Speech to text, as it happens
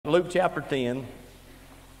Luke chapter 10.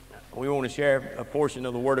 We want to share a portion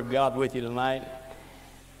of the Word of God with you tonight.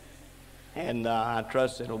 And I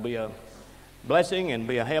trust it'll be a blessing and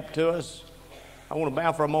be a help to us. I want to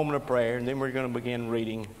bow for a moment of prayer, and then we're going to begin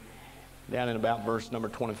reading down in about verse number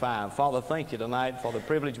 25. Father, thank you tonight for the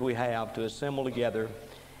privilege we have to assemble together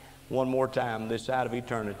one more time this side of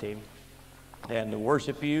eternity and to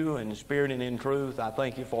worship you in spirit and in truth. I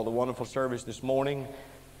thank you for the wonderful service this morning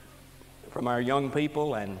from our young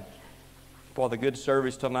people and for the good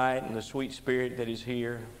service tonight and the sweet spirit that is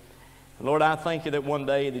here. Lord, I thank you that one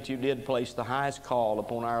day that you did place the highest call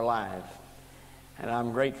upon our life. And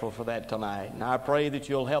I'm grateful for that tonight. And I pray that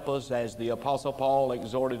you'll help us as the Apostle Paul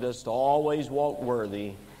exhorted us to always walk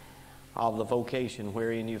worthy of the vocation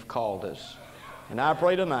wherein you've called us. And I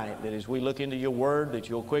pray tonight that as we look into your word, that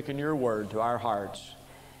you'll quicken your word to our hearts.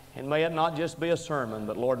 And may it not just be a sermon,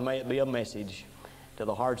 but Lord, may it be a message to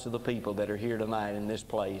the hearts of the people that are here tonight in this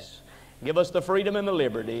place. Give us the freedom and the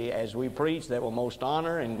liberty as we preach that will most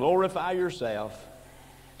honor and glorify yourself.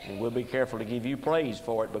 And we'll be careful to give you praise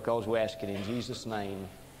for it because we ask it in Jesus' name.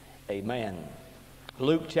 Amen.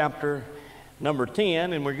 Luke chapter number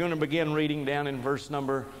 10, and we're going to begin reading down in verse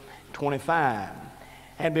number 25.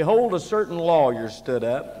 And behold, a certain lawyer stood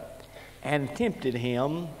up and tempted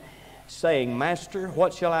him, saying, Master,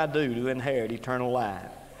 what shall I do to inherit eternal life?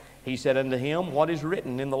 He said unto him, What is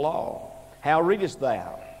written in the law? How readest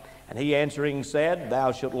thou? And he answering said,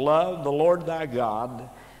 Thou shalt love the Lord thy God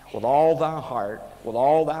with all thy heart, with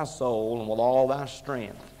all thy soul, and with all thy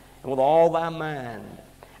strength, and with all thy mind,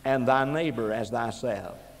 and thy neighbor as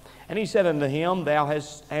thyself. And he said unto him, Thou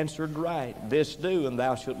hast answered right. This do, and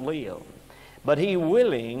thou shalt live. But he,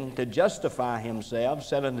 willing to justify himself,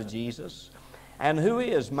 said unto Jesus, And who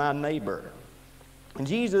is my neighbor? And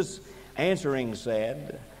Jesus answering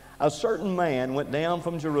said, A certain man went down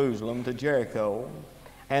from Jerusalem to Jericho,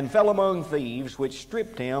 and fell among thieves, which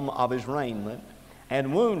stripped him of his raiment,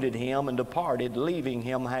 and wounded him, and departed, leaving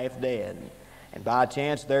him half dead. And by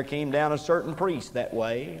chance there came down a certain priest that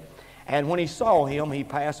way, and when he saw him, he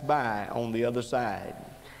passed by on the other side.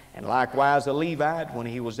 And likewise a Levite, when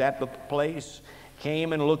he was at the place,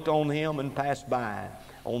 came and looked on him, and passed by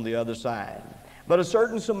on the other side. But a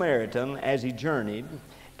certain Samaritan, as he journeyed,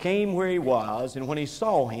 came where he was, and when he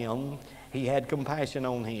saw him, he had compassion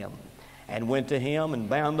on him, and went to him, and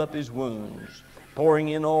bound up his wounds, pouring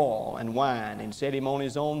in oil and wine, and set him on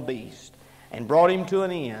his own beast, and brought him to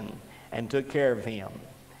an inn, and took care of him.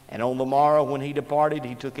 And on the morrow when he departed,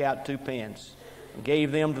 he took out 2 pence, and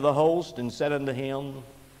gave them to the host, and said unto him,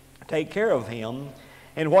 Take care of him,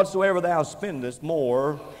 and whatsoever thou spendest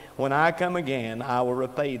more, when I come again, I will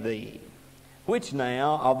repay thee. Which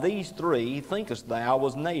now of these 3 thinkest thou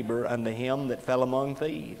was neighbor unto him that fell among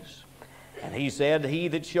thieves? And he said, He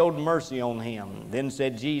that showed mercy on him. Then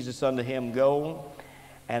said Jesus unto him, Go,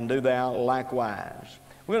 and do thou likewise.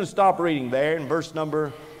 We're going to stop reading there in verse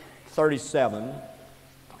number 37.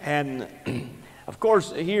 And, of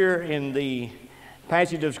course, here in the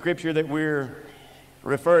passage of Scripture that we're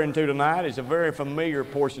referring to tonight is a very familiar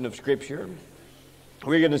portion of Scripture.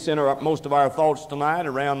 We're going to center most of our thoughts tonight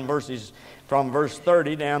around verses from verse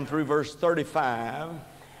 30 down through verse 35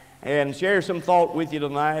 and share some thought with you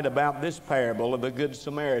tonight about this parable of the Good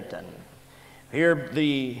Samaritan. Here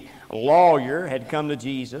the lawyer had come to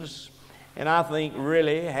Jesus, and I think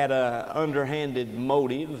really had an underhanded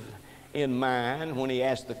motive in mind when he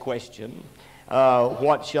asked the question,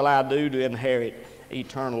 what shall I do to inherit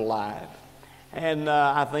eternal life? And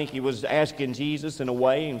I think he was asking Jesus in a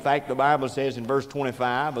way. In fact, the Bible says in verse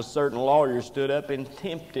 25, a certain lawyer stood up and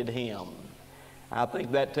tempted him. I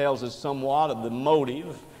think that tells us somewhat of the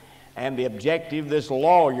motive and the objective this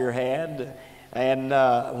lawyer had and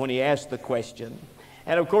when he asked the question.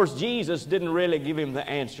 And of course, Jesus didn't really give him the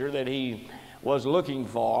answer that he was looking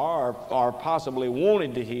for or possibly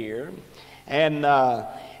wanted to hear. And the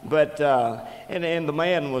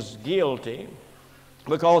man was guilty.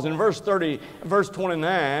 Because in verse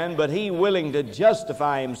 29, but he, willing to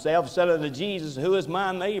justify himself, said unto Jesus, Who is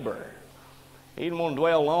my neighbor? He didn't want to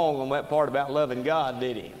dwell long on that part about loving God,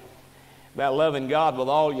 did he? About loving God with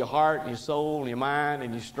all your heart, and your soul, and your mind,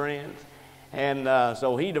 and your strength. And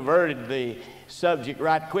so he diverted the subject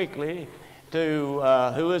right quickly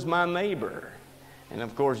to who is my neighbor? And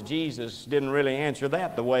of course, Jesus didn't really answer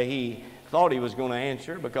that the way he thought he was going to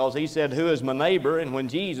answer, because he said, Who is my neighbor? And when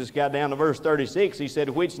Jesus got down to verse 36, he said,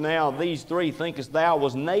 Which now of these 3 thinkest thou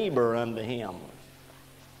was neighbor unto him?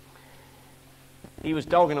 He was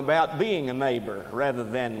talking about being a neighbor rather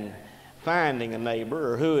than finding a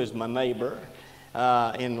neighbor, or who is my neighbor,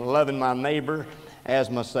 in loving my neighbor as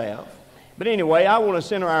myself. But anyway, I want to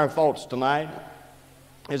center our thoughts tonight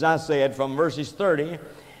as I said, from verses 30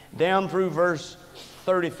 down through verse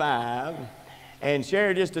 35, and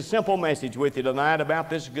share just a simple message with you tonight about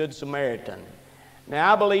this Good Samaritan.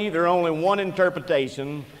 Now, I believe there's only one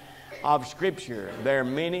interpretation of Scripture. There are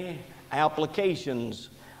many applications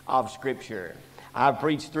of Scripture. I've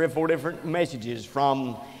preached 3 or 4 different messages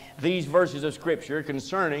from these verses of Scripture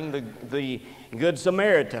concerning the Good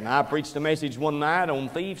Samaritan. I preached a message one night on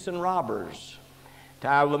thieves and robbers.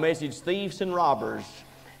 Titled the message, Thieves and Robbers,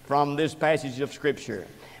 from this passage of Scripture.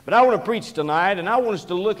 But I want to preach tonight, and I want us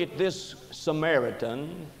to look at this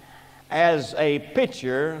Samaritan as a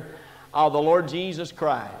picture of the Lord Jesus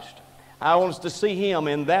Christ. I want us to see Him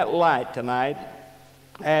in that light tonight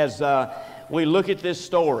as we look at this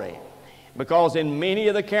story. Because in many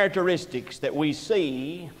of the characteristics that we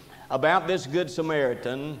see about this Good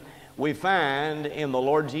Samaritan, we find in the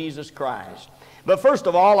Lord Jesus Christ. But first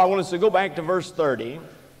of all, I want us to go back to verse 30,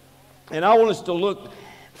 and I want us to look,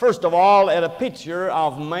 first of all, at a picture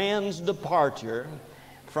of man's departure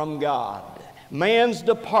from God. Man's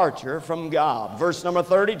departure from God. Verse number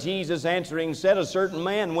 30, Jesus answering said, a certain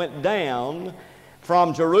man went down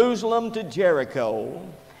from Jerusalem to Jericho,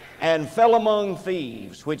 and fell among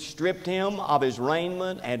thieves, which stripped him of his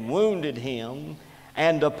raiment, and wounded him,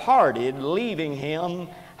 and departed, leaving him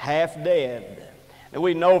half dead. And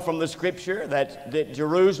we know from the Scripture that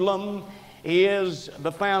Jerusalem is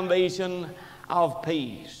the foundation of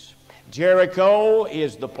peace. Jericho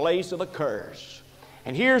is the place of the curse.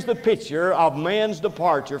 And here's the picture of man's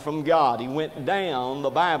departure from God. He went down, the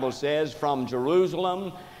Bible says, from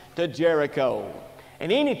Jerusalem to Jericho.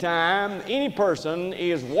 And anytime any person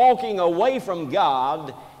is walking away from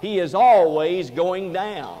God, he is always going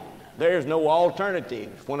down. There's no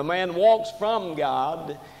alternative. When a man walks from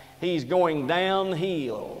God, he's going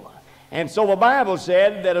downhill. And so the Bible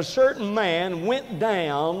said that a certain man went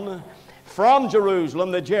down from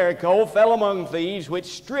Jerusalem to Jericho, fell among thieves, which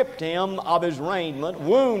stripped him of his raiment,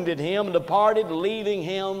 wounded him, departed, leaving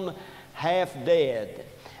him half dead.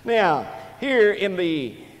 Now, here in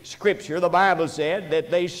the Scripture, the Bible said that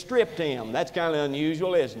they stripped him. That's kind of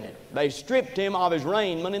unusual, isn't it? They stripped him of his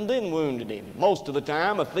raiment and then wounded him. Most of the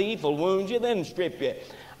time, a thief will wound you, then strip you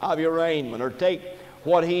of your raiment, or take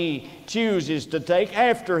what he chooses to take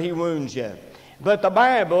after he wounds you. But the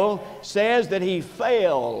Bible says that he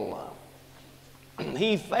fell.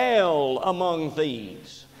 He fell among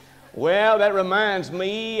thieves. Well, that reminds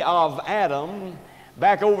me of Adam.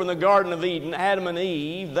 Back over in the Garden of Eden, Adam and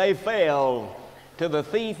Eve, they fell to the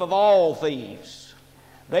thief of all thieves.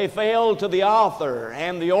 They fell to the author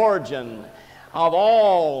and the origin of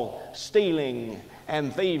all stealing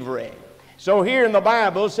and thievery. So here in the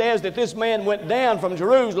Bible says that this man went down from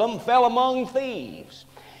Jerusalem, fell among thieves.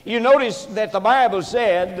 You notice that the Bible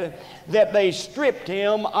said that they stripped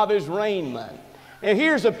him of his raiment. And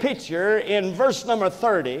here's a picture in verse number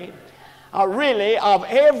 30, really of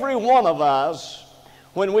every one of us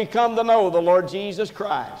when we come to know the Lord Jesus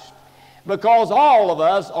Christ. Because all of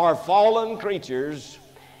us are fallen creatures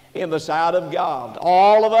in the sight of God.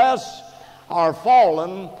 All of us are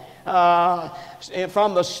fallen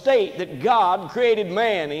from the state that God created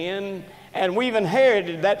man in, and we've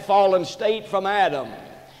inherited that fallen state from Adam.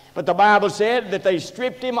 But the Bible said that they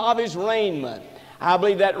stripped him of his raiment. I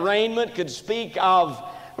believe that raiment could speak of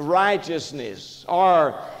righteousness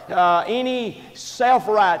or any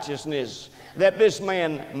self-righteousness that this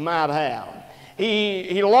man might have.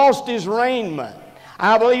 He lost his raiment.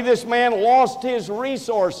 I believe this man lost his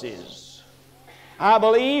resources. I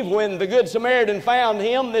believe when the Good Samaritan found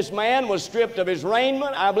him, this man was stripped of his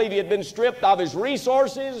raiment. I believe he had been stripped of his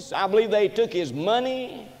resources. I believe they took his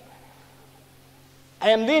money.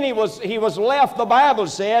 And then he was left, the Bible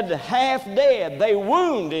said, half dead. They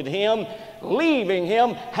wounded him, leaving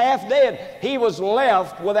him half dead. He was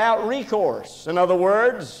left without recourse. In other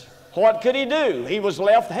words, what could he do? He was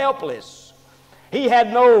left helpless. He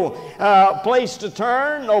had no place to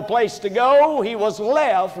turn, no place to go. He was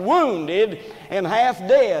left wounded and half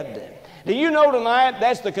dead. Do you know tonight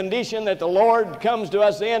that's the condition that the Lord comes to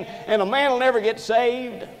us in, and a man will never get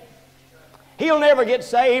saved? He'll never get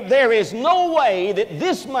saved. There is no way that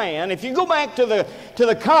this man, if you go back to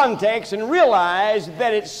the context and realize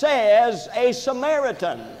that it says a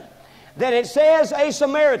Samaritan, that it says a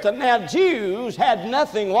Samaritan. Now, Jews had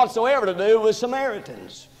nothing whatsoever to do with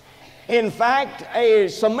Samaritans. In fact, a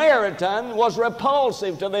Samaritan was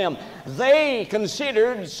repulsive to them. They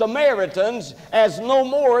considered Samaritans as no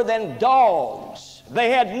more than dogs. They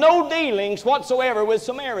had no dealings whatsoever with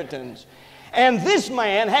Samaritans. And this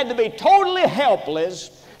man had to be totally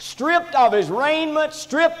helpless, stripped of his raiment,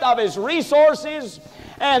 stripped of his resources,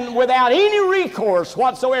 and without any recourse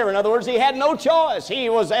whatsoever. In other words, he had no choice. He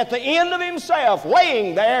was at the end of himself,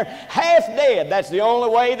 laying there half dead. That's the only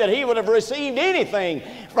way that he would have received anything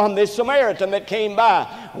from this Samaritan that came by.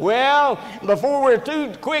 Well, before we're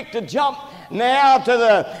too quick to jump now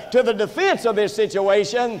to the defense of this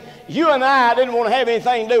situation, you and I didn't want to have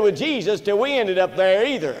anything to do with Jesus till we ended up there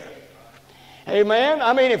either. Amen?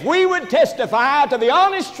 I mean, if we would testify to the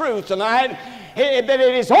honest truth tonight, that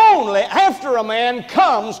it is only after a man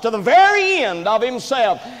comes to the very end of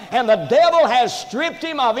himself and the devil has stripped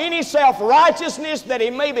him of any self-righteousness that he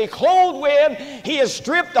may be clothed with, he is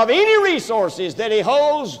stripped of any resources that he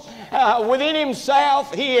holds within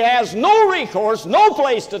himself. He has no recourse, no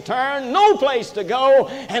place to turn, no place to go,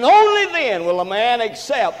 and only then will a man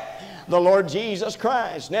accept the Lord Jesus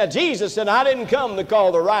Christ. Now, Jesus said, I didn't come to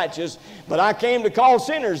call the righteous, but I came to call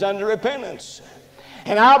sinners unto repentance.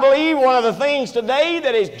 And I believe one of the things today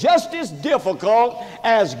that is just as difficult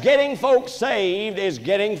as getting folks saved is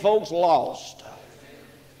getting folks lost.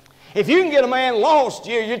 If you can get a man lost,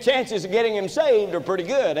 your chances of getting him saved are pretty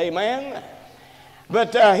good. Amen?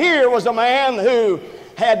 But here was a man who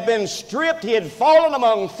had been stripped. He had fallen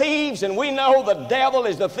among thieves, and we know the devil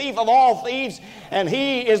is the thief of all thieves, and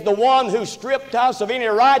he is the one who stripped us of any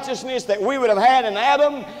righteousness that we would have had in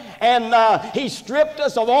Adam. And he stripped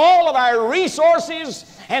us of all of our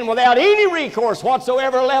resources, and without any recourse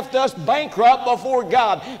whatsoever left us bankrupt before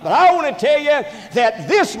God. But I want to tell you that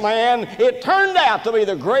this man, it turned out to be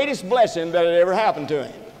the greatest blessing that had ever happened to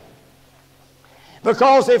him.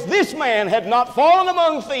 Because if this man had not fallen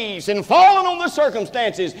among thieves and fallen on the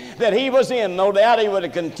circumstances that he was in, no doubt he would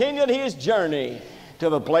have continued his journey to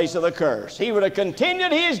the place of the curse. He would have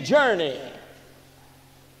continued his journey.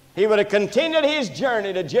 He would have continued his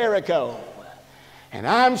journey to Jericho. And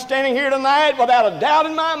I'm standing here tonight without a doubt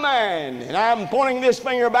in my mind, and I'm pointing this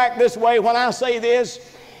finger back this way when I say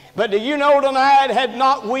this. But do you know tonight, had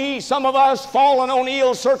not we, some of us, fallen on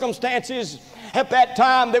ill circumstances at that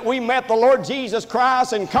time that we met the Lord Jesus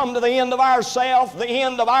Christ and come to the end of ourself, the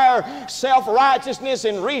end of our self-righteousness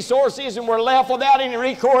and resources, and we're left without any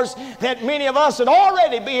recourse, that many of us would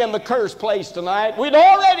already be in the cursed place tonight. We'd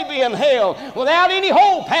already be in hell without any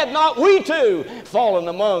hope, had not we too fallen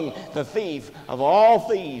among the thief of all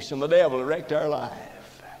thieves and the devil who wrecked our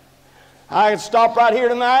life. I could stop right here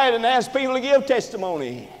tonight and ask people to give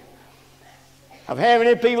testimony of how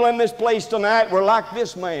many people in this place tonight were like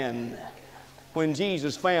this man when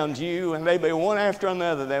Jesus found you, and they'd be one after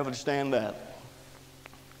another that would stand up.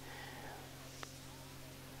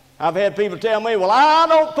 I've had people tell me, well, I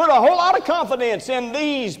don't put a whole lot of confidence in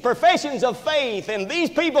these professions of faith and these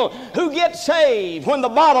people who get saved when the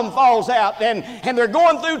bottom falls out and they're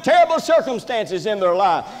going through terrible circumstances in their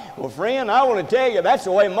life. Well, friend, I want to tell you, that's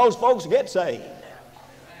the way most folks get saved.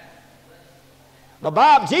 The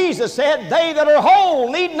Bible, Jesus said, they that are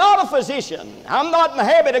whole need not a physician. I'm not in the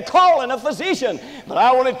habit of calling a physician, but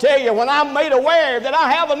I want to tell you, when I'm made aware that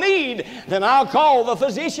I have a need, then I'll call the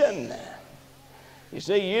physician. You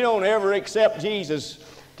see, you don't ever accept Jesus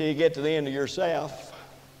till you get to the end of yourself.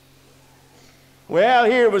 Well,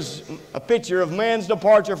 here was a picture of man's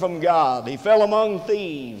departure from God. He fell among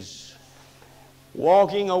thieves,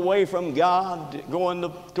 walking away from God, going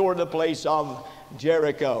toward the place of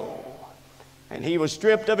Jericho. And he was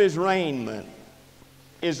stripped of his raiment,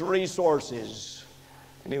 his resources,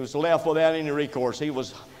 and he was left without any recourse. He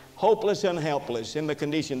was hopeless and helpless in the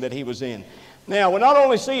condition that he was in. Now, we're not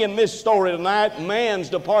only seeing this story tonight, man's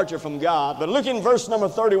departure from God, but look in verse number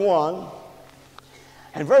 31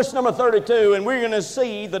 and verse number 32, and we're going to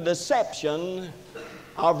see the deception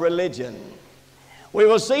of religion. We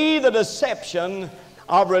will see the deception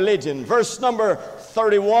of religion. Verse number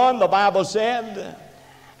 31, the Bible said,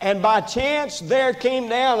 and by chance there came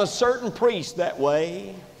down a certain priest that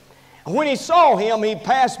way. And when he saw him, he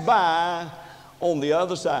passed by on the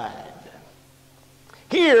other side.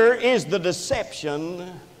 Here is the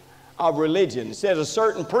deception of religion. It says a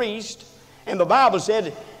certain priest, and the Bible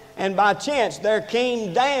said, and by chance there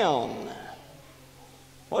came down.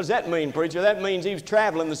 What does that mean, preacher? That means he was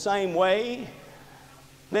traveling the same way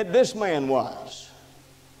that this man was.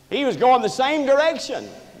 He was going the same direction.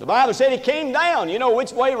 The Bible said he came down. You know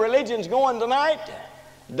which way religion's going tonight?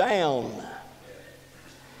 Down.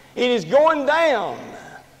 It is going down.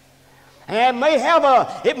 And it may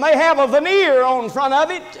have a veneer on front of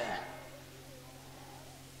it.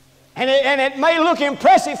 And it may look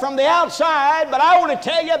impressive from the outside, but I want to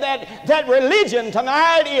tell you that religion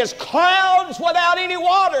tonight is clouds without any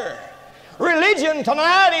water. Religion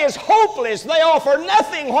tonight is hopeless. They offer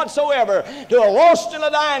nothing whatsoever to a lost and a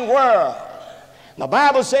dying world. The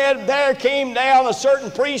Bible said there came down a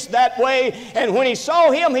certain priest that way, and when he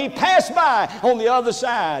saw him, he passed by on the other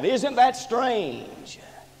side. Isn't that strange?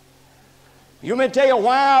 You may tell you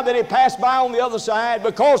why that he passed by on the other side?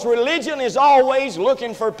 Because religion is always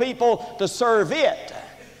looking for people to serve it.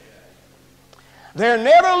 They're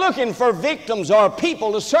never looking for victims or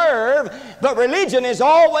people to serve, but religion is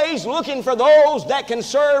always looking for those that can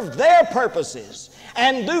serve their purposes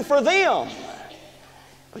and do for them.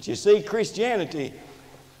 But you see, Christianity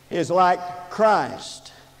is like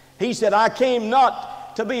Christ. He said, I came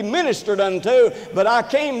not to be ministered unto, but I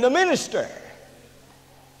came to minister.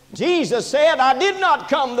 Jesus said, I did not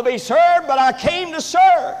come to be served, but I came to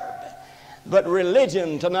serve. But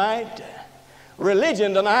religion tonight,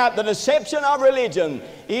 the deception of religion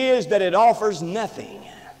is that it offers nothing.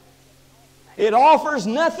 It offers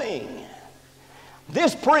nothing.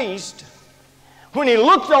 This priest, when he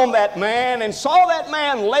looked on that man and saw that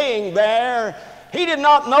man laying there, he did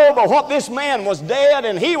not know but what this man was dead,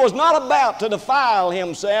 and he was not about to defile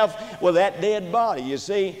himself with that dead body. You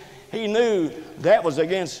see, he knew that was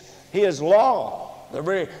against his law,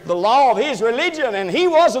 the law of his religion, and he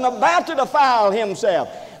wasn't about to defile himself.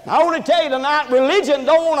 Now, I want to tell you tonight, religion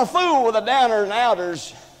don't want to fool with the downers and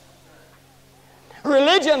outers.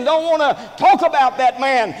 Religion don't want to talk about that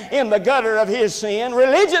man in the gutter of his sin.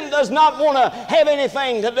 Religion does not want to have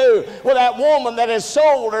anything to do with that woman that has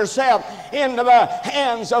sold herself into the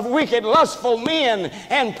hands of wicked, lustful men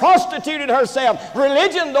and prostituted herself.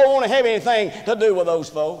 Religion don't want to have anything to do with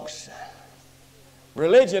those folks.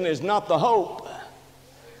 Religion is not the hope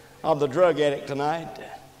of the drug addict tonight.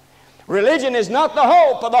 Religion is not the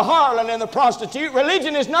hope of the harlot and the prostitute.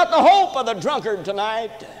 Religion is not the hope of the drunkard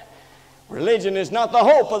tonight. Religion is not the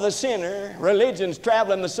hope of the sinner. Religion's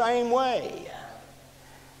traveling the same way.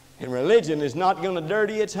 And religion is not going to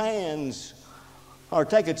dirty its hands or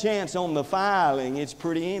take a chance on defiling its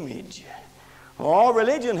pretty image. All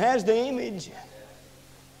religion has the image.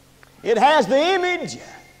 It has the image.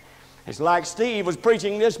 It's like Steve was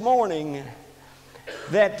preaching this morning.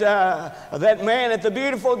 That man at the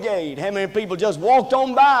beautiful gate, how many people just walked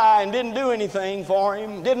on by and didn't do anything for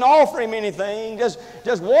him, didn't offer him anything, just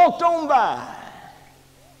walked on by.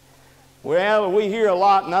 Well, we hear a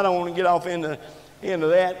lot, and I don't want to get off into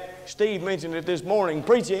that. Steve mentioned it this morning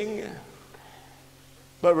preaching,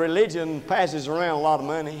 but religion passes around a lot of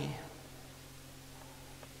money.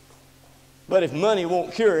 But if money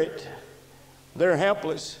won't cure it, they're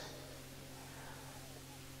helpless.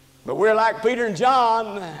 But we're like Peter and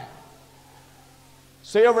John.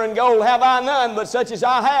 Silver and gold have I none, but such as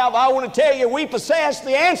I have, I want to tell you, we possess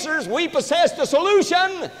the answers. We possess the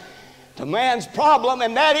solution to man's problem,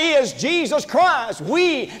 and that is Jesus Christ.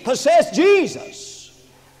 We possess Jesus.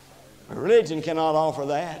 Religion cannot offer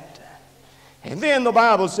that. And then the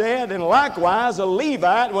Bible said, and likewise a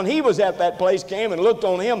Levite, when he was at that place, came and looked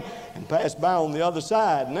on him and passed by on the other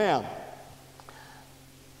side. Now,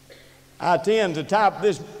 I tend to type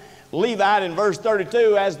this Levite in verse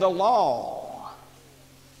 32 as the law.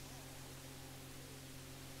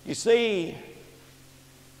 You see,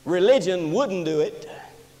 religion wouldn't do it.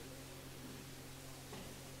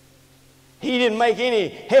 He didn't make any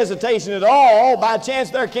hesitation at all. By chance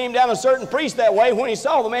there came down a certain priest that way. When he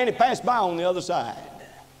saw the man, he passed by on the other side.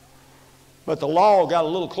 But the law got a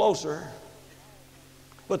little closer.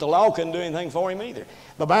 But the law couldn't do anything for him either.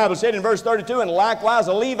 The Bible said in verse 32, and likewise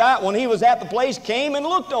a Levite, when he was at the place, came and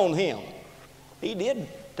looked on him. He did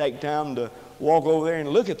take time to walk over there and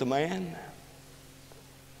look at the man.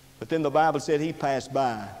 But then the Bible said he passed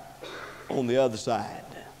by on the other side.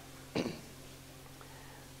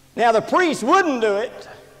 Now the priest wouldn't do it,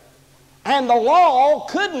 and the law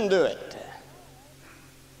couldn't do it.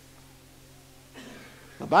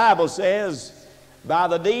 The Bible says, by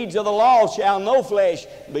the deeds of the law shall no flesh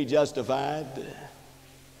be justified.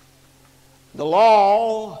 The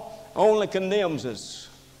law only condemns us.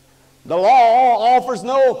 The law offers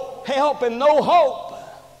no help and no hope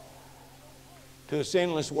to a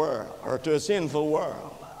sinless world, or to a sinful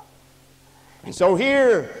world. And so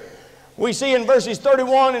here we see in verses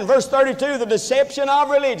 31 and verse 32 the deception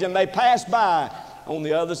of religion. They pass by on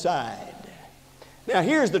the other side. Now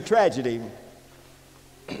here's the tragedy.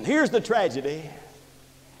 Here's the tragedy.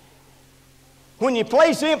 When you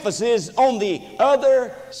place emphasis on the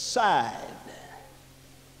other side,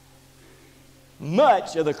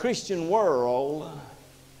 much of the Christian world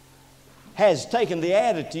has taken the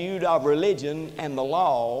attitude of religion and the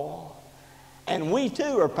law, and we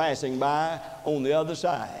too are passing by on the other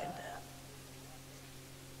side.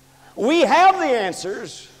 We have the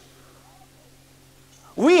answers.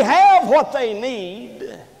 We have what they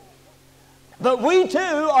need. But we too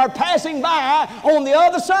are passing by on the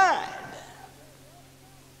other side.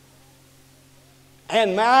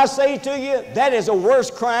 And may I say to you, that is a worse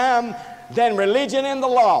crime than religion and the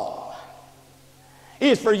law.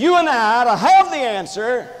 It's for you and I to have the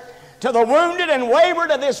answer to the wounded and wayward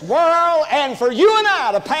of this world, and for you and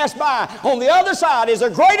I to pass by on the other side is a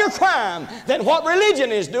greater crime than what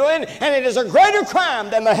religion is doing, and it is a greater crime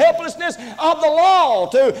than the helplessness of the law.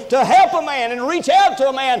 To help a man and reach out to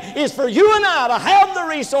a man is for you and I to have the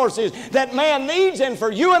resources that man needs, and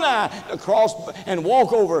for you and I to cross and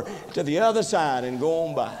walk over to the other side and go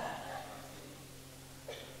on by.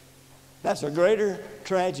 That's a greater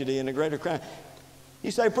tragedy and a greater crime. You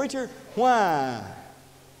say, preacher, why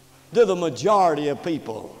do the majority of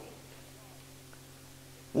people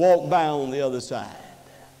walk by on the other side?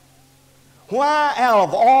 Why, out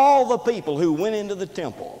of all the people who went into the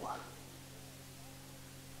temple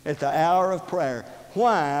at the hour of prayer,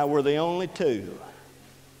 why were the only two,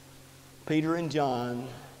 Peter and John,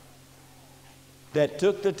 that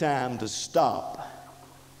took the time to stop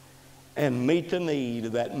and meet the need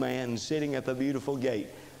of that man sitting at the beautiful gate?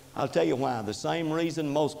 I'll tell you why. The same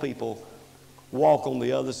reason most people walk on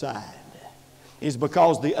the other side is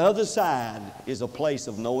because the other side is a place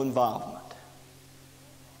of no involvement.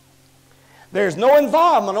 There's no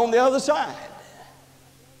involvement on the other side.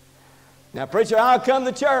 Now, preacher, I'll come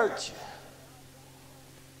to church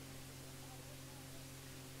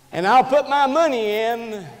and I'll put my money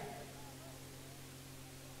in,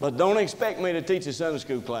 but don't expect me to teach a Sunday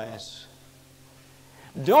school class.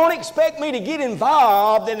 Don't expect me to get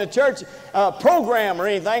involved in the church program or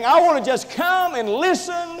anything. I want to just come and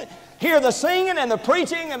listen, hear the singing and the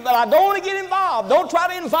preaching, but I don't want to get involved. Don't try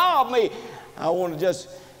to involve me. I want to just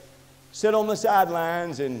sit on the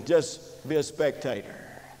sidelines and just be a spectator.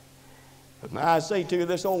 But I say to you,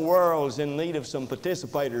 this whole world is in need of some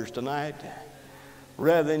participators tonight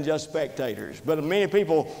rather than just spectators. But many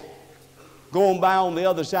people going by on the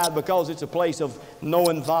other side because it's a place of no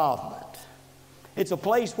involvement. It's a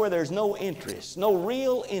place where there's no interest, no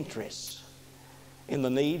real interest in the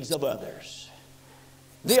needs of others.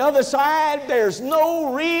 The other side, there's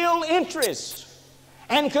no real interest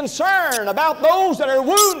and concern about those that are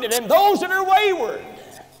wounded and those that are wayward.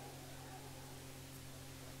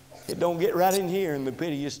 It don't get right in here in the pit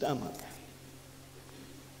of your stomach.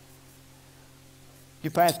 You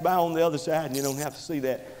pass by on the other side and you don't have to see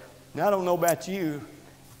that. Now, I don't know about you,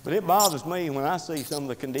 but it bothers me when I see some of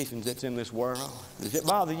the conditions that's in this world. Does it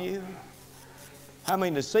bother you? I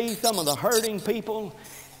mean, to see some of the hurting people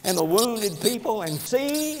and the wounded people and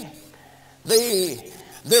see the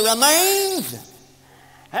remains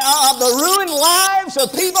of the ruined lives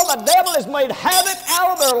of people the devil has made havoc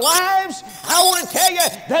out of their lives. I want to tell you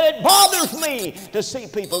that it bothers me to see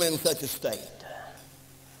people in such a state.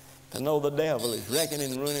 To know the devil is wrecking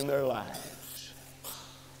and ruining their lives.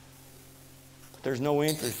 There's no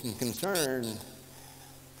interest and concern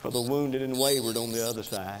for the wounded and wayward on the other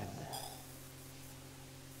side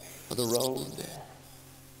of the road.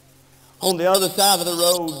 On the other side of the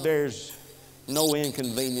road, there's no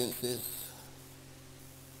inconveniences.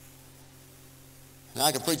 Now,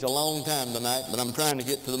 I could preach a long time tonight, but I'm trying to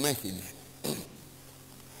get to the message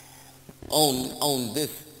on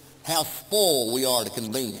this, how spoiled we are to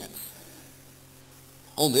convenience.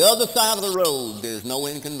 On the other side of the road, there's no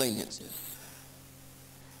inconveniences.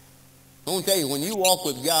 I want to tell you, when you walk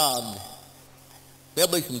with God,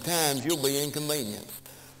 there'll be some times you'll be inconvenienced.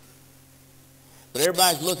 But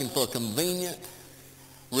everybody's looking for a convenient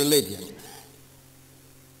religion.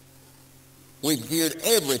 We've geared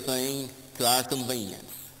everything to our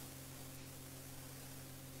convenience.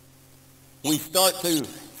 We start to,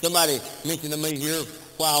 somebody mentioned to me here a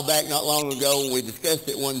while back, not long ago, and we discussed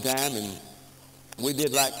it one time, and we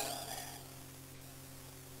did like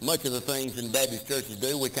much of the things in Baptist churches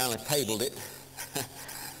do, we kind of tabled it.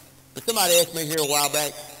 But somebody asked me here a while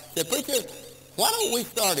back, said, preacher, why don't we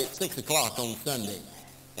start at 6 o'clock on Sunday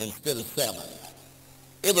instead of 7?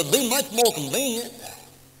 It would be much more convenient.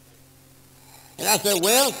 And I said,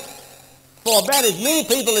 well, for about as many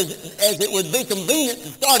people as it would be convenient to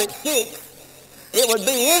start at 6, it would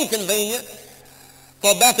be inconvenient for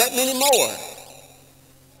about that many more.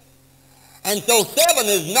 And so 7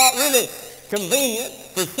 is not really convenient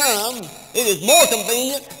for some. It is more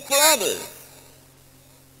convenient for others.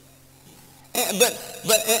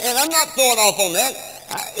 And I'm not throwing off on that.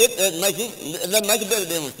 It doesn't make a bit of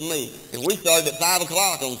difference to me if we started at 5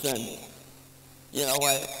 o'clock on Sunday. You know,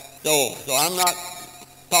 so I'm not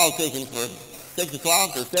politicking for 6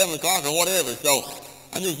 o'clock or 7 o'clock or whatever. So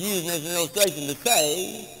I'm just using this as an illustration to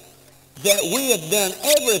say that we have done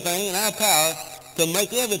everything in our power to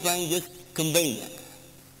make everything just convenient.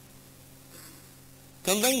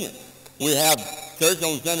 Convenient. We have church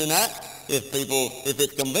on Sunday night. If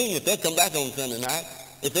it's convenient, they'll come back on Sunday night.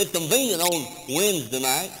 If it's convenient on Wednesday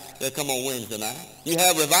night, they'll come on Wednesday night. You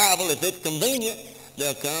have revival. If it's convenient,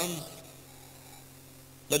 they'll come.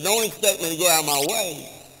 But don't expect me to go out of my way.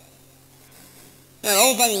 Now, the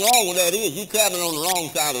only thing wrong with that is you're traveling on the wrong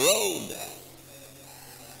side of the road.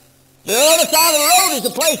 The other side of the road is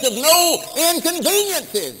a place of no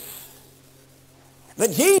inconveniences.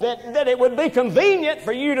 But Jesus, that it would be convenient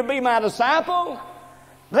for you to be my disciple.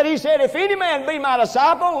 That he said, if any man be my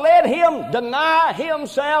disciple, let him deny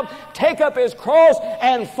himself, take up his cross,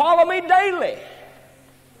 and follow me daily.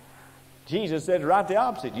 Jesus said right the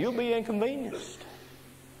opposite. You'll be inconvenienced.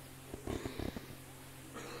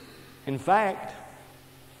 In fact,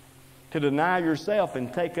 to deny yourself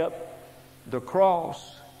and take up the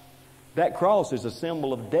cross, that cross is a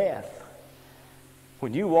symbol of death.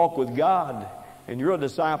 When you walk with God and you're a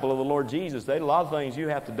disciple of the Lord Jesus, there's a lot of things you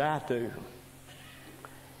have to die to.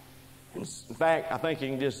 In fact, I think you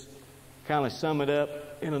can just kind of sum it up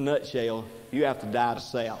in a nutshell. You have to die to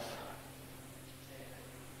self.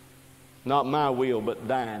 Not my will, but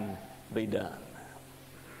thine be done.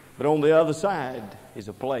 But on the other side is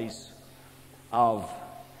a place of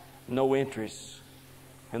no interest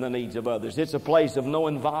in the needs of others. It's a place of no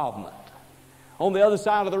involvement. On the other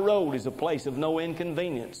side of the road is a place of no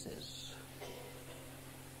inconveniences.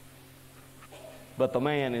 But the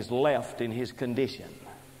man is left in his condition.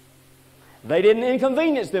 They didn't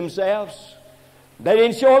inconvenience themselves. They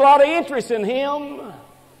didn't show a lot of interest in him.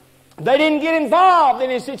 They didn't get involved in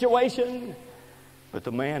his situation. But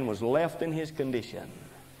the man was left in his condition.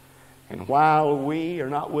 And while we are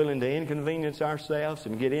not willing to inconvenience ourselves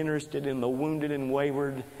and get interested in the wounded and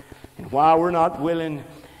wayward, and while we're not willing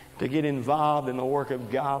to get involved in the work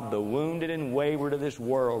of God, the wounded and wayward of this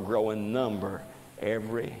world grow in number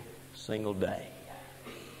every single day.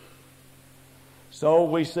 So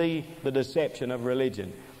we see the deception of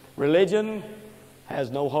religion. Religion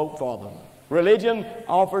has no hope for them. Religion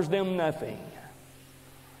offers them nothing.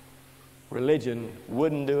 Religion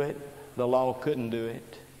wouldn't do it. The law couldn't do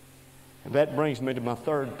it. And that brings me to my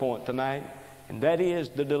third point tonight, and that is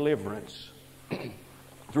the deliverance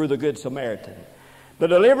through the Good Samaritan. The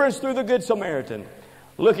deliverance through the Good Samaritan.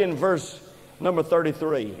 Look in verse number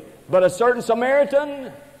 33. But a certain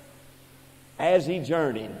Samaritan, as he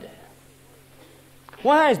journeyed.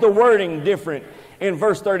 Why is the wording different in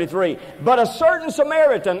verse 33? But a certain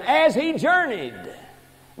Samaritan, as he journeyed.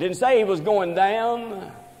 Didn't say he was going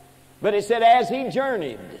down, but it said as he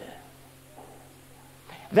journeyed.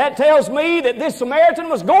 That tells me that this Samaritan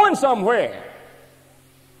was going somewhere.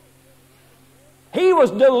 He was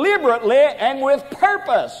deliberately and with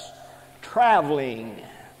purpose traveling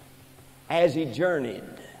as he journeyed.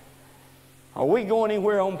 Are we going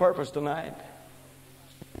anywhere on purpose tonight?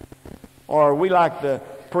 Or are we like the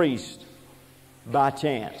priest, by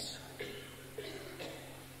chance?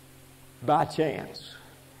 By chance.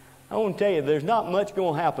 I want to tell you, there's not much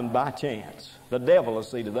going to happen by chance. The devil will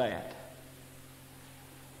see to that.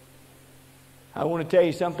 I want to tell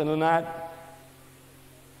you something tonight.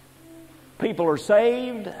 People are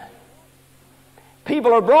saved.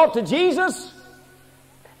 People are brought to Jesus.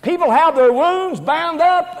 People have their wounds bound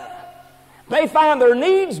up. They find their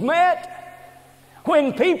needs met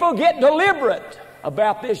when people get deliberate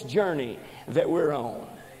about this journey that we're on.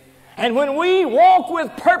 And when we walk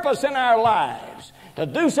with purpose in our lives to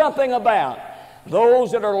do something about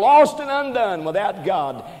those that are lost and undone without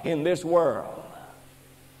God in this world.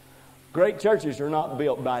 Great churches are not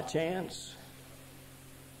built by chance.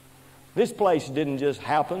 This place didn't just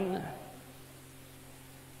happen.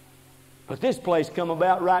 But this place come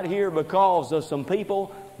about right here because of some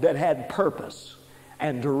people that had purpose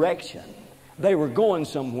and direction. They were going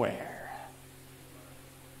somewhere.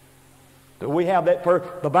 Do we have that?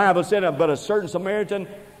 The Bible said, but a certain Samaritan,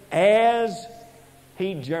 as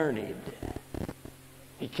he journeyed,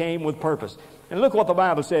 he came with purpose. And look what the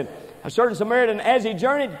Bible said. A certain Samaritan, as he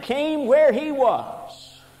journeyed, came where he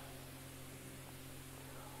was.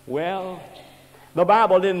 Well, the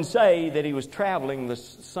Bible didn't say that he was traveling the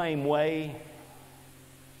same way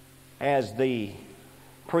as the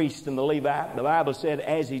priest and the Levite. The Bible said,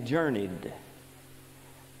 as he journeyed.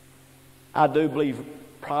 I do believe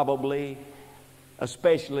probably,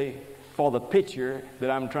 especially for the picture that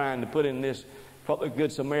I'm trying to put in this, for the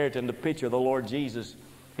Good Samaritan, the picture of the Lord Jesus,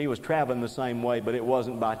 he was traveling the same way, but it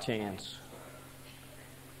wasn't by chance.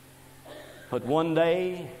 But one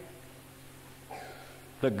day,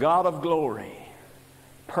 the God of glory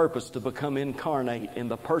purposed to become incarnate in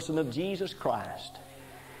the person of Jesus Christ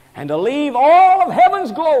and to leave all of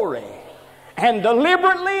heaven's glory and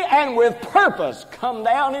deliberately and with purpose come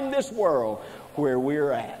down in this world where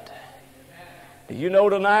we're at. Do you know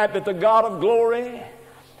tonight that the God of glory,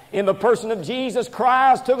 in the person of Jesus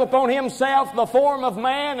Christ, took upon himself the form of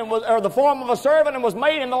man or the form of a servant, and was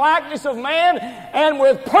made in the likeness of man, and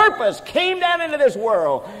with purpose came down into this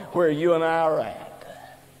world where you and I are at?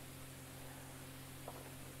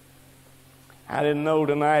 I didn't know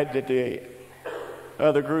tonight that the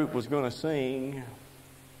other group was going to sing.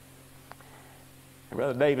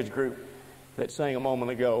 Brother David's group that sang a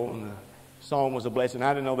moment ago, and the song was a blessing.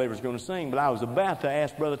 I didn't know they was going to sing, but I was about to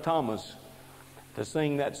ask Brother Thomas to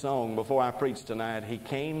sing that song before I preached tonight. He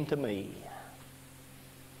came to me.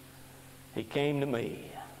 He came to me.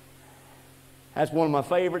 That's one of my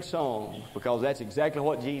favorite songs, because that's exactly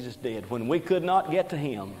what Jesus did. When we could not get to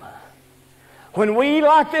him, when we,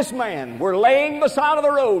 like this man, were laying beside of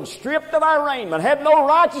the road, stripped of our raiment, had no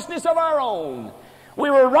righteousness of our own, we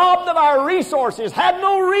were robbed of our resources, had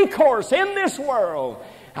no recourse in this world,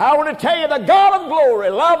 I want to tell you, the God of glory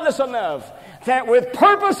loved us enough that with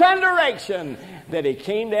purpose and direction, that he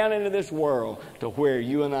came down into this world to where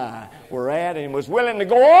you and I were at, and was willing to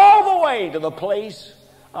go all the way to the place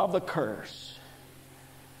of the curse.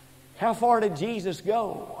 How far did Jesus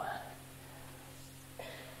go?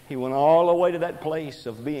 He went all the way to that place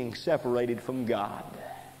of being separated from God.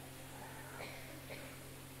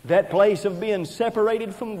 That place of being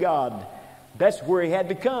separated from God, that's where he had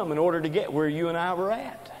to come in order to get where you and I were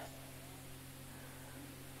at.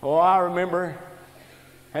 Oh, I remember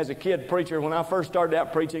as a kid preacher, when I first started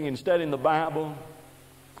out preaching and studying the Bible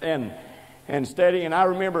and studying, I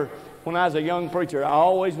remember when I was a young preacher, I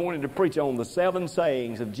always wanted to preach on the 7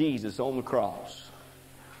 sayings of Jesus on the cross.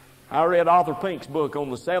 I read Arthur Pink's book on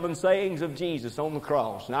the 7 sayings of Jesus on the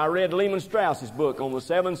cross. And I read Lehman Strauss's book on the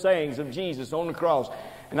 7 sayings of Jesus on the cross.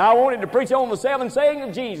 And I wanted to preach on the 7 sayings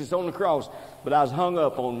of Jesus on the cross. But I was hung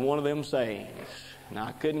up on one of them sayings. And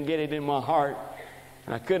I couldn't get it in my heart.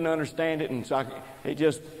 And I couldn't understand it. And so it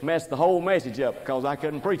just messed the whole message up because I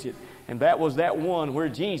couldn't preach it. And that was that one where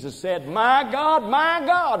Jesus said, my God,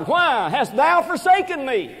 why hast thou forsaken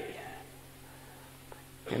me?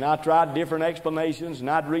 And I tried different explanations, and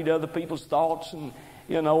I'd read other people's thoughts and,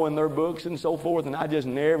 in their books and so forth, and I just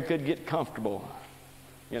never could get comfortable,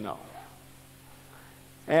 And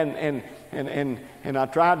I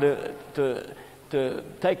tried to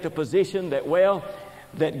take the position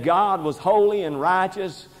that God was holy and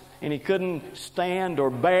righteous, and he couldn't stand or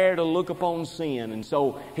bear to look upon sin. And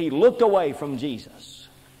so he looked away from Jesus.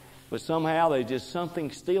 But somehow there's just something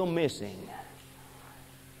still missing.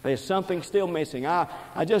 There's something still missing. I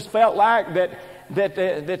just felt like that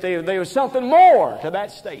there was something more to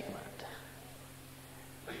that statement.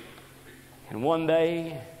 And one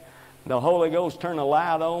day, the Holy Ghost turned a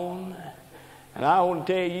light on, and I want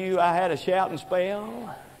to tell you, I had a shouting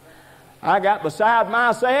spell. I got beside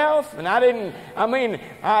myself, and it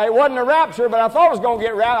wasn't a rapture, but I thought it was going to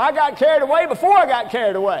get raptured. I got carried away before I got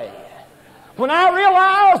carried away. When I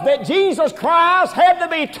realized that Jesus Christ had to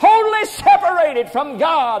be totally separated from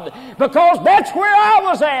God, because that's where I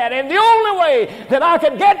was at, and the only way that I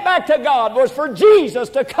could get back to God was for Jesus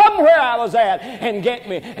to come where I was at and get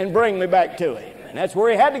me and bring me back to him. And that's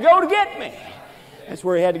where he had to go to get me. That's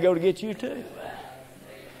where he had to go to get you too.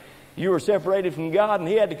 You were separated from God, and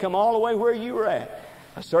he had to come all the way where you were at.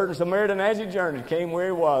 A certain Samaritan, as he journeyed, came where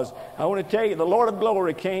he was. I want to tell you, the Lord of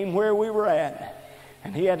glory came where we were at.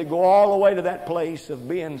 And he had to go all the way to that place of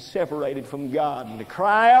being separated from God and to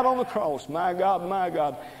cry out on the cross, my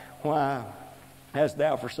God, why hast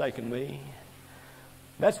thou forsaken me?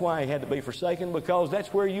 That's why he had to be forsaken, because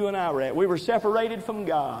that's where you and I were at. We were separated from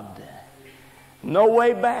God. No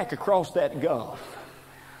way back across that gulf.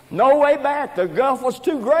 No way back. The gulf was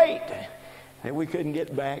too great that we couldn't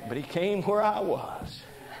get back, but he came where I was.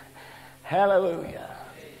 Hallelujah.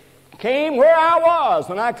 Came where I was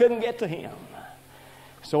when I couldn't get to him.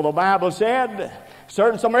 So the Bible said,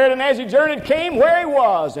 certain Samaritan as he journeyed came where he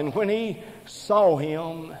was, and when he saw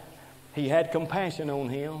him, he had compassion on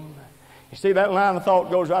him. You see, that line of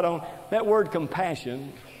thought goes right on. That word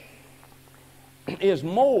compassion is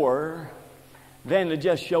more than to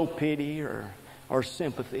just show pity or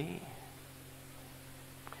sympathy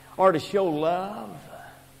or to show love.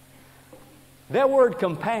 That word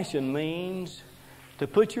compassion means to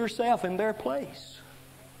put yourself in their place.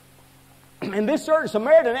 And this certain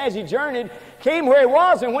Samaritan, as he journeyed, came where he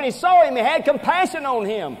was, and when he saw him, he had compassion on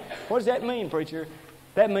him. What does that mean, preacher?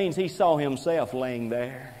 That means he saw himself laying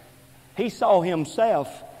there. He saw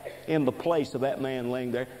himself in the place of that man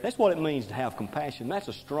laying there. That's what it means to have compassion. That's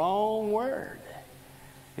a strong word,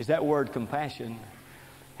 is that word compassion.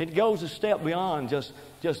 It goes a step beyond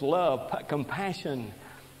just love. Compassion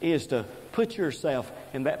is to put yourself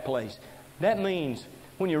in that place. That means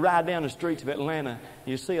when you ride down the streets of Atlanta,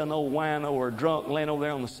 you see an old wino or a drunk laying over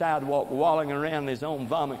there on the sidewalk, wallowing around in his own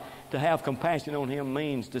vomit. To have compassion on him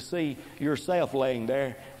means to see yourself laying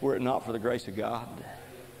there were it not for the grace of God.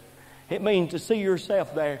 It means to see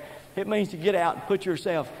yourself there. It means to get out and put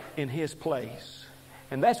yourself in his place.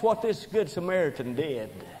 And that's what this Good Samaritan did.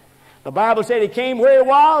 The Bible said he came where he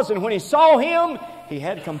was, and when he saw him, he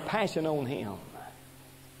had compassion on him.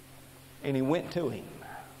 And he went to him.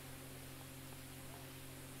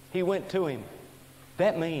 He went to him.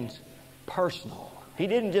 That means personal. He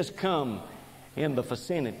didn't just come in the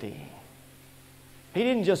vicinity. He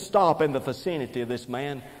didn't just stop in the vicinity of this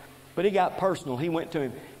man, but he got personal. He went to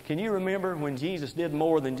him. Can you remember when Jesus did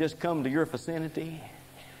more than just come to your vicinity?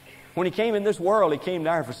 When he came in this world, he came to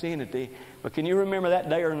our vicinity. But can you remember that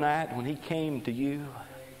day or night when he came to you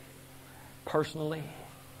personally?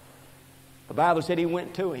 The Bible said he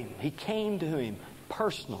went to him. He came to him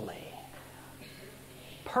personally.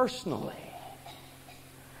 Personally.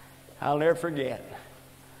 I'll never forget.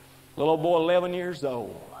 Little boy, 11 years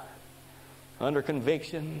old, under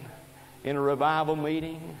conviction, in a revival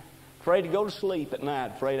meeting, afraid to go to sleep at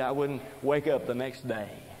night, afraid I wouldn't wake up the next day.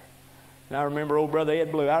 And I remember old Brother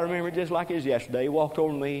Ed Blue. I remember it just like it was yesterday. He walked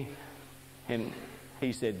over to me and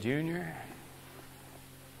he said, Junior,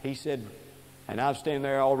 he said, and I was standing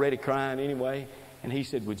there already crying anyway, and he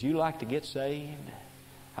said, would you like to get saved?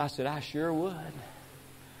 I said, I sure would.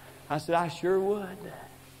 I said, I sure would.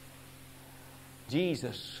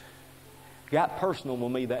 Jesus got personal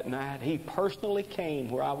with me that night. He personally came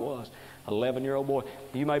where I was, an 11-year-old boy.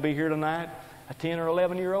 You may be here tonight, a 10 or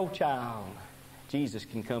 11-year-old child. Jesus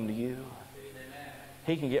can come to you.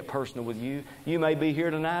 He can get personal with you. You may be here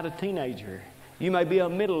tonight, a teenager. You may be a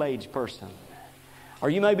middle-aged person. Or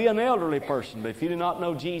you may be an elderly person. But if you do not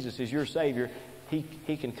know Jesus as your Savior, He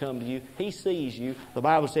can come to you. He sees you. The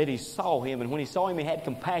Bible said He saw him. And when He saw him, He had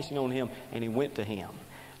compassion on him. And He went to him.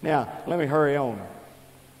 Now, let me hurry on.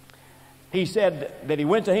 He said that He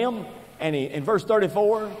went to him. And in verse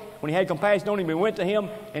 34, when He had compassion on him, He went to him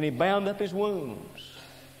and He bound up his wounds.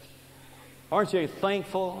 Aren't you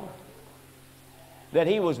thankful that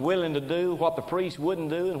He was willing to do what the priest wouldn't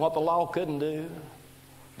do and what the law couldn't do?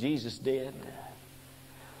 Jesus did.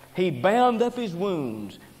 He bound up his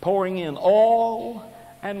wounds, pouring in oil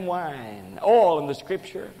and wine. Oil in the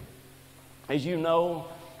Scripture, as you know,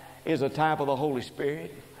 is a type of the Holy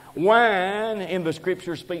Spirit. Wine in the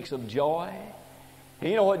Scripture speaks of joy. And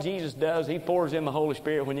you know what Jesus does? He pours in the Holy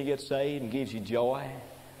Spirit when you get saved and gives you joy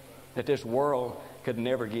that this world could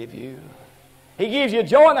never give you. He gives you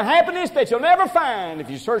joy and a happiness that you'll never find if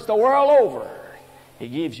you search the world over. He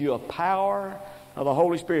gives you a power of the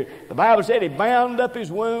Holy Spirit. The Bible said He bound up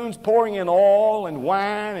his wounds, pouring in oil and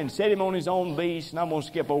wine, and set him on his own beast. And I'm going to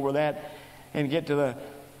skip over that and get to the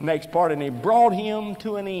next part. And He brought him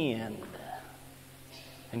to an end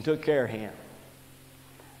and took care of him.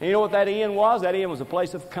 And you know what that inn was? That inn was a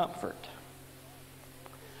place of comfort.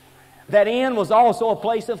 That inn was also a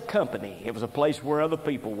place of company. It was a place where other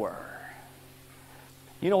people were.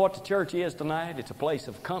 You know what the church is tonight? It's a place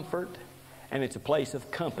of comfort, and it's a place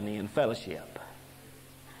of company and fellowship.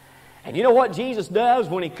 And you know what Jesus does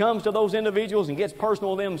when He comes to those individuals and gets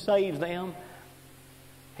personal with them, saves them?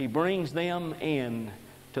 He brings them in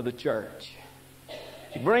to the church.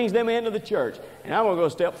 He brings them into the church. And I'm going to go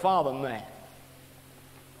a step farther than that.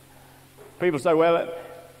 People say, well,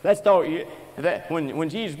 that's that when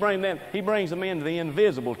Jesus brings them, He brings them into the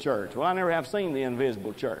invisible church. Well, I never have seen the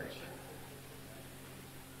invisible church.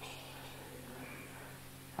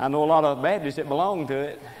 I know a lot of Baptists that belong to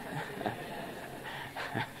it.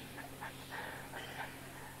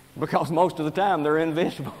 Because most of the time they're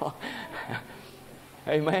invisible.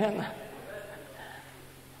 Amen.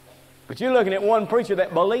 But you're looking at one preacher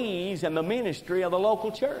that believes in the ministry of the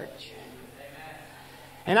local church.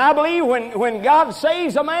 And I believe when God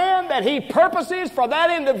saves a man, that He purposes for that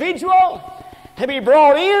individual to be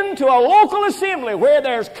brought into a local assembly where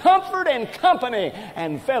there's comfort and company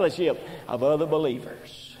and fellowship of other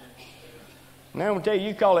believers. Now I'm going to tell you,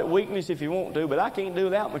 you call it weakness if you want to, but I can't do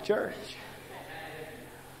without my church.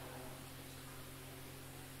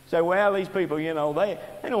 Say, well, these people, you know, they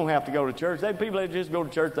don't have to go to church. They people that just go to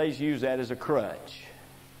church, they just use that as a crutch.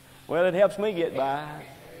 Well, it helps me get by.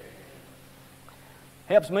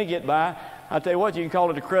 Helps me get by. I tell you what, you can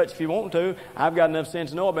call it a crutch if you want to. I've got enough sense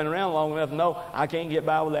to know. I've been around long enough to know I can't get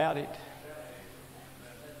by without it.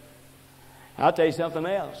 I'll tell you something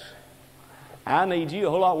else. I need you a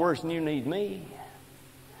whole lot worse than you need me.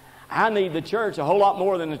 I need the church a whole lot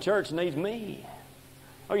more than the church needs me.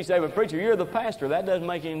 Oh, you say, but preacher, you're the pastor. That doesn't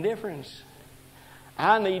make any difference.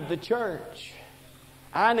 I need the church.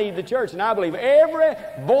 I need the church. And I believe every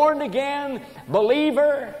born-again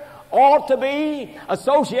believer ought to be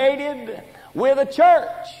associated with a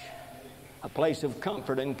church, a place of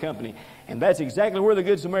comfort and company. And that's exactly where the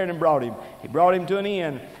Good Samaritan brought him. He brought him to an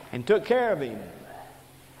inn and took care of him.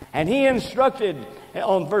 And he instructed,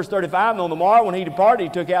 on verse 35, and on the morrow when he departed, he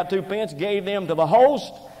took out 2 pence, gave them to the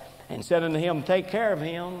host, and said unto him, take care of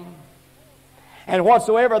him. And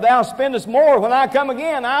whatsoever thou spendest more, when I come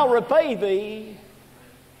again, I'll repay thee.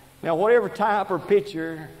 Now, whatever type or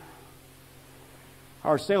picture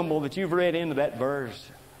or symbol that you've read into that verse,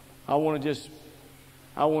 I want to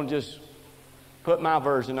just put my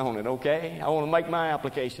version on it, okay? I want to make my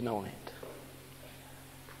application on it.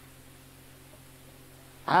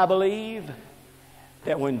 I believe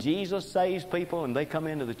that when Jesus saves people and they come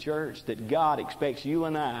into the church, that God expects you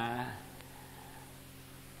and I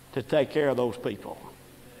to take care of those people.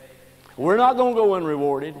 We're not going to go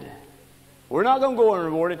unrewarded. We're not going to go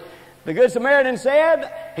unrewarded. The Good Samaritan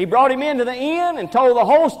said, he brought him into the inn and told the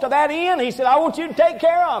host of that inn, he said, I want you to take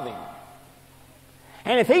care of him.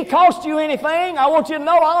 And if he costs you anything, I want you to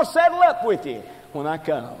know I'll settle up with you when I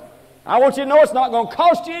come. I want you to know it's not going to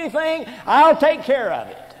cost you anything. I'll take care of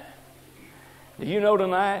it. Do you know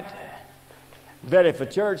tonight that if a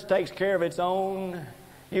church takes care of its own,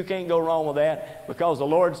 you can't go wrong with that, because the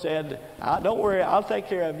Lord said, don't worry, I'll take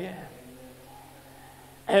care of you.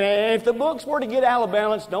 And if the books were to get out of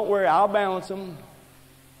balance, don't worry, I'll balance them.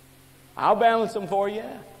 I'll balance them for you.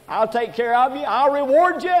 I'll take care of you. I'll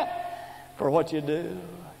reward you for what you do.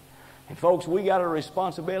 And folks, we got a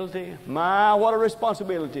responsibility. My, what a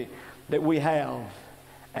responsibility that we have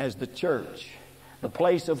as the church. The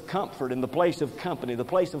place of comfort and the place of company, the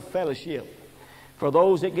place of fellowship for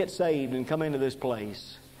those that get saved and come into this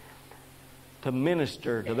place to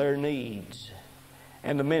minister to their needs.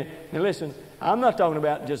 And now listen, I'm not talking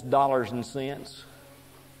about just dollars and cents.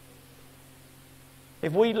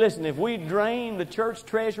 If we drain the church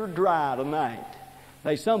treasure dry tonight,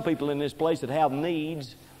 there's some people in this place that have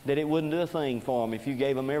needs that it wouldn't do a thing for them. If you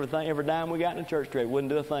gave them everything, every dime we got in the church treasure, it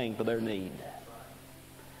wouldn't do a thing for their need.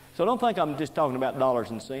 So don't think I'm just talking about dollars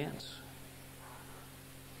and cents.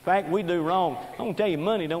 In fact, we do wrong. I'm going to tell you,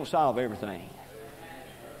 money don't solve everything.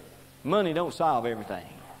 Money don't solve everything.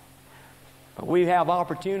 But we have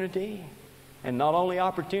opportunity, and not only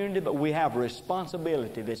opportunity, but we have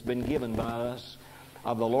responsibility that's been given by us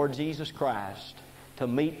of the Lord Jesus Christ to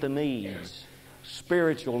meet the needs,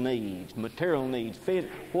 spiritual needs, material needs,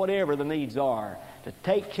 whatever the needs are, to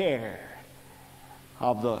take care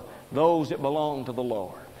of those that belong to the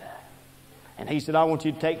Lord. And he said, I want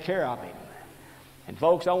you to take care of him. And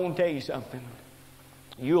folks, I want to tell you something.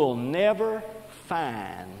 You'll never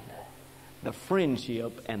find the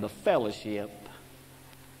friendship and the fellowship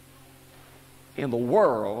in the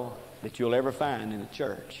world that you'll ever find in the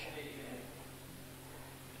church.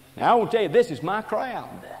 Now, I want to tell you, this is my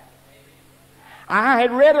crowd. I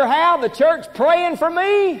had rather have the church praying for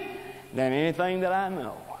me than anything that I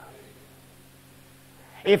know.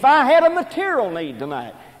 If I had a material need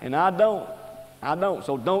tonight, and I don't,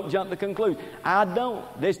 so don't jump to conclusion. I don't.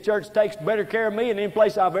 This church takes better care of me than any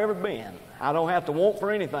place I've ever been. I don't have to want for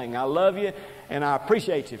anything. I love you, and I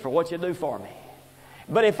appreciate you for what you do for me.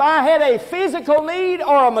 But if I had a physical need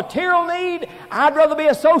or a material need, I'd rather be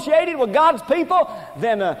associated with God's people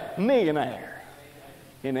than a millionaire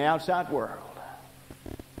in the outside world.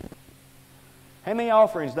 How many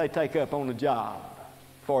offerings they take up on the job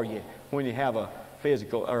for you when you have a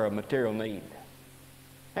physical or a material need?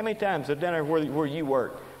 How many times down there where you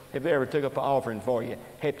work, have they ever took up an offering for you,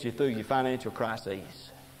 helped you through your financial crises?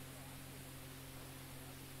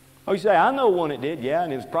 Oh, you say, I know one that did, yeah,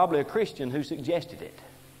 and it was probably a Christian who suggested it.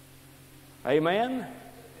 Amen?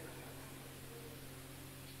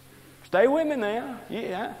 Stay with me now.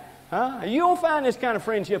 Yeah. Huh? You don't find this kind of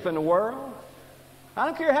friendship in the world. I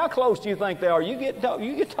don't care how close you think they are. You get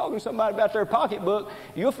talking to somebody about their pocketbook,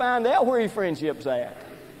 you'll find out where your friendship's at.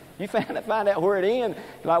 You find out where it ends.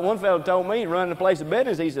 Like one fellow told me, running a place of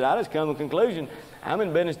business, he said, I just come to the conclusion, I'm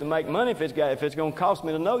in business to make money. If it's going to cost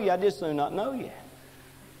me to know you, I'd just soon not know you.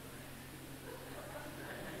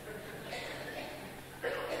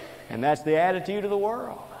 And that's the attitude of the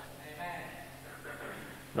world.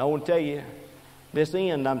 And I want to tell you, this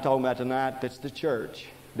end I'm talking about tonight, that's the church,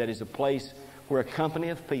 that is a place where a company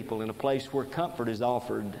of people and a place where comfort is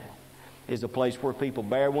offered, is a place where people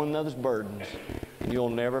bear one another's burdens. And you'll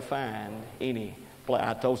never find any.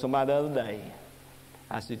 I told somebody the other day,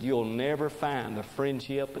 I said, you'll never find the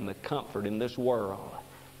friendship and the comfort in this world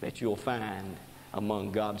that you'll find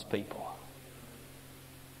among God's people.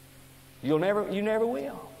 You never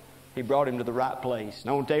will. He brought him to the right place. And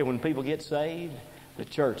I want to tell you, when people get saved, the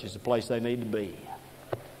church is the place they need to be.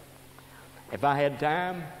 If I had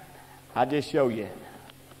time, I'd just show you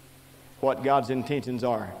what God's intentions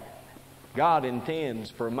are. God intends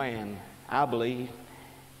for a man, I believe,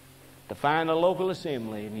 to find a local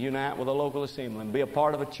assembly and unite with a local assembly and be a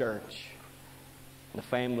part of a church, the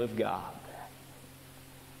family of God,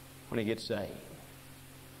 when he gets saved.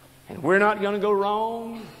 And we're not going to go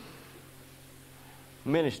wrong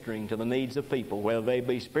ministering to the needs of people, whether they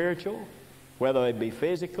be spiritual, whether they be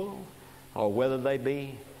physical, or whether they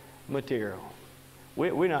be material.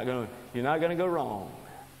 You're not going to go wrong,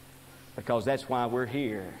 because that's why we're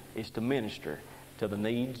here, is to minister to the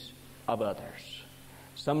needs of others.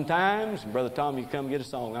 Sometimes, Brother Tom, you come get a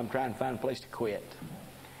song. I'm trying to find a place to quit.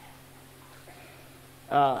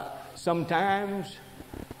 Sometimes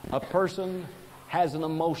a person has an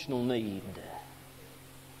emotional need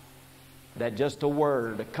that just a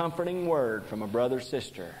word, a comforting word from a brother or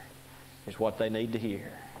sister is what they need to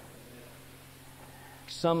hear.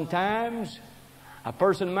 Sometimes a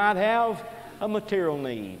person might have a material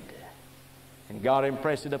need, and God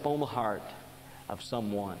impressed it upon the heart of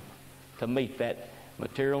someone to meet that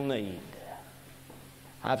material need.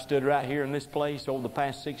 I've stood right here in this place over the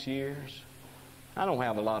past 6 years. I don't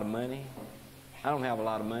have a lot of money.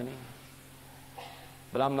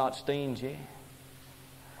 But I'm not stingy.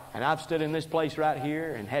 And I've stood in this place right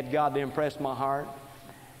here and had God to impress my heart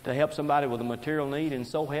to help somebody with a material need, and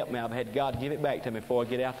so help me, I've had God give it back to me before I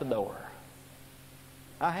get out the door.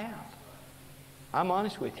 I have. I'm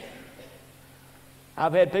honest with you.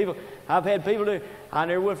 I've had people do. I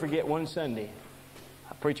never will forget one Sunday.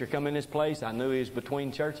 A preacher come in this place. I knew he was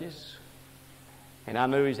between churches, and I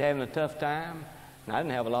knew he was having a tough time. And I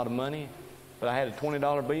didn't have a lot of money, but I had a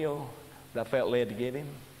 $20 bill that I felt led to give him.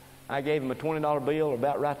 I gave him a $20 bill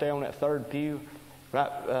about right there on that third pew, right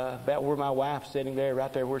about where my wife's sitting there,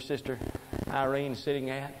 right there where Sister Irene's sitting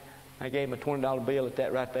at. I gave him a $20 bill at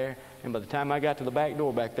that right there. And by the time I got to the back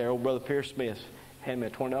door back there, old Brother Pierce Smith handed me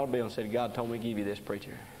a $20 bill and said, God told me to give you this,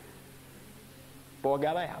 preacher. Boy, I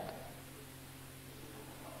got out.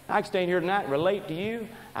 I can stand here tonight and relate to you.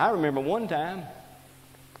 I remember one time,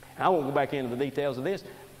 I won't go back into the details of this.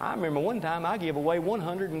 I remember one time I gave away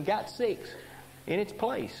 100 and got 6 in its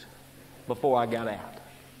place before I got out.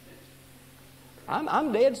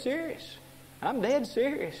 I'm dead serious.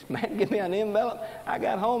 Man, give me an envelope. I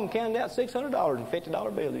got home and counted out $600 in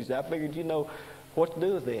 $50 bills. I figured you know what to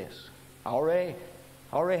do with this. I already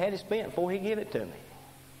had it spent before he gave it to me.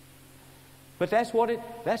 But that's what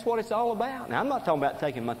it's all about. Now, I'm not talking about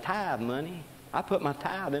taking my tithe money. I put my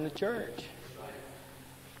tithe in the church.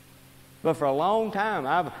 But for a long time,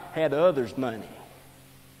 I've had others' money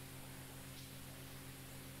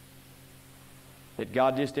that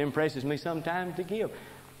God just impresses me sometimes to give.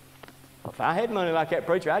 If I had money like that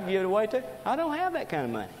preacher, I'd give it away too. I don't have that kind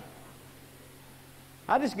of money.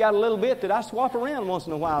 I just got a little bit that I swap around once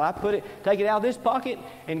in a while. I take it out of this pocket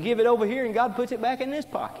and give it over here, and God puts it back in this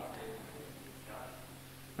pocket.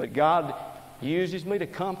 But God uses me to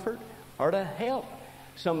comfort or to help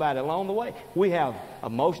somebody along the way. We have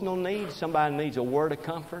emotional needs. Somebody needs a word of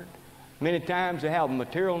comfort. Many times they have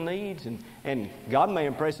material needs, and God may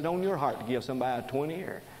impress it on your heart to give somebody a 20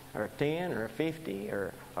 or a 10 or a 50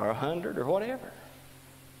 or 100 or whatever.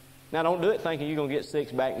 Now, don't do it thinking you're going to get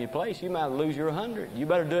 6 back in your place. You might lose your 100. You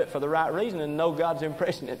better do it for the right reason and know God's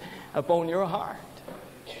impressing it upon your heart.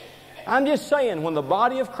 I'm just saying, when the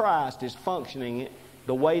body of Christ is functioning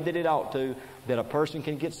the way that it ought to, that a person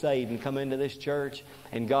can get saved and come into this church,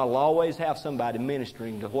 and God will always have somebody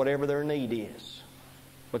ministering to whatever their need is.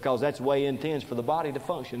 Because that's the way He intends for the body to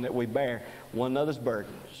function, that we bear one another's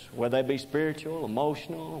burdens, whether they be spiritual,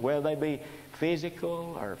 emotional, whether they be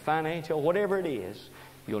physical or financial, whatever it is.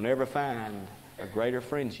 You'll never find a greater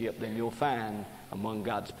friendship than you'll find among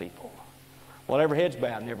God's people. Well, every head's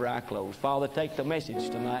bowed and every eye closed. Father, take the message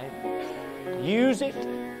tonight. Use it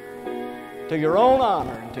to your own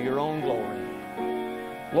honor and to your own glory.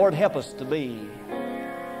 Lord, help us to be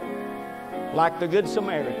like the Good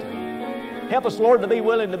Samaritan. Help us, Lord, to be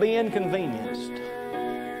willing to be inconvenienced.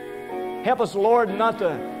 Help us, Lord, not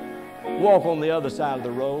to walk on the other side of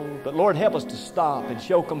the road, but Lord, help us to stop and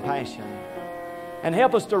show compassion. And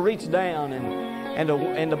help us to reach down and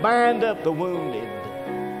to bind up the wounded,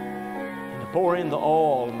 and to pour in the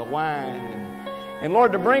oil and the wine, and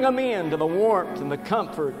Lord, to bring them in to the warmth and the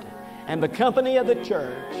comfort and the company of the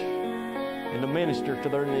church, and to minister to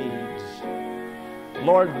their needs.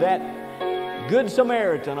 Lord, that Good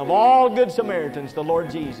Samaritan of all Good Samaritans, the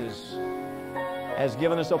Lord Jesus, has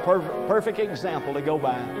given us a perfect example to go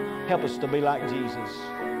by. Help us to be like Jesus.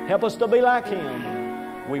 Help us to be like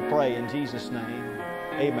Him. We pray in Jesus' name.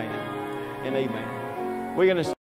 Amen and amen. We're going to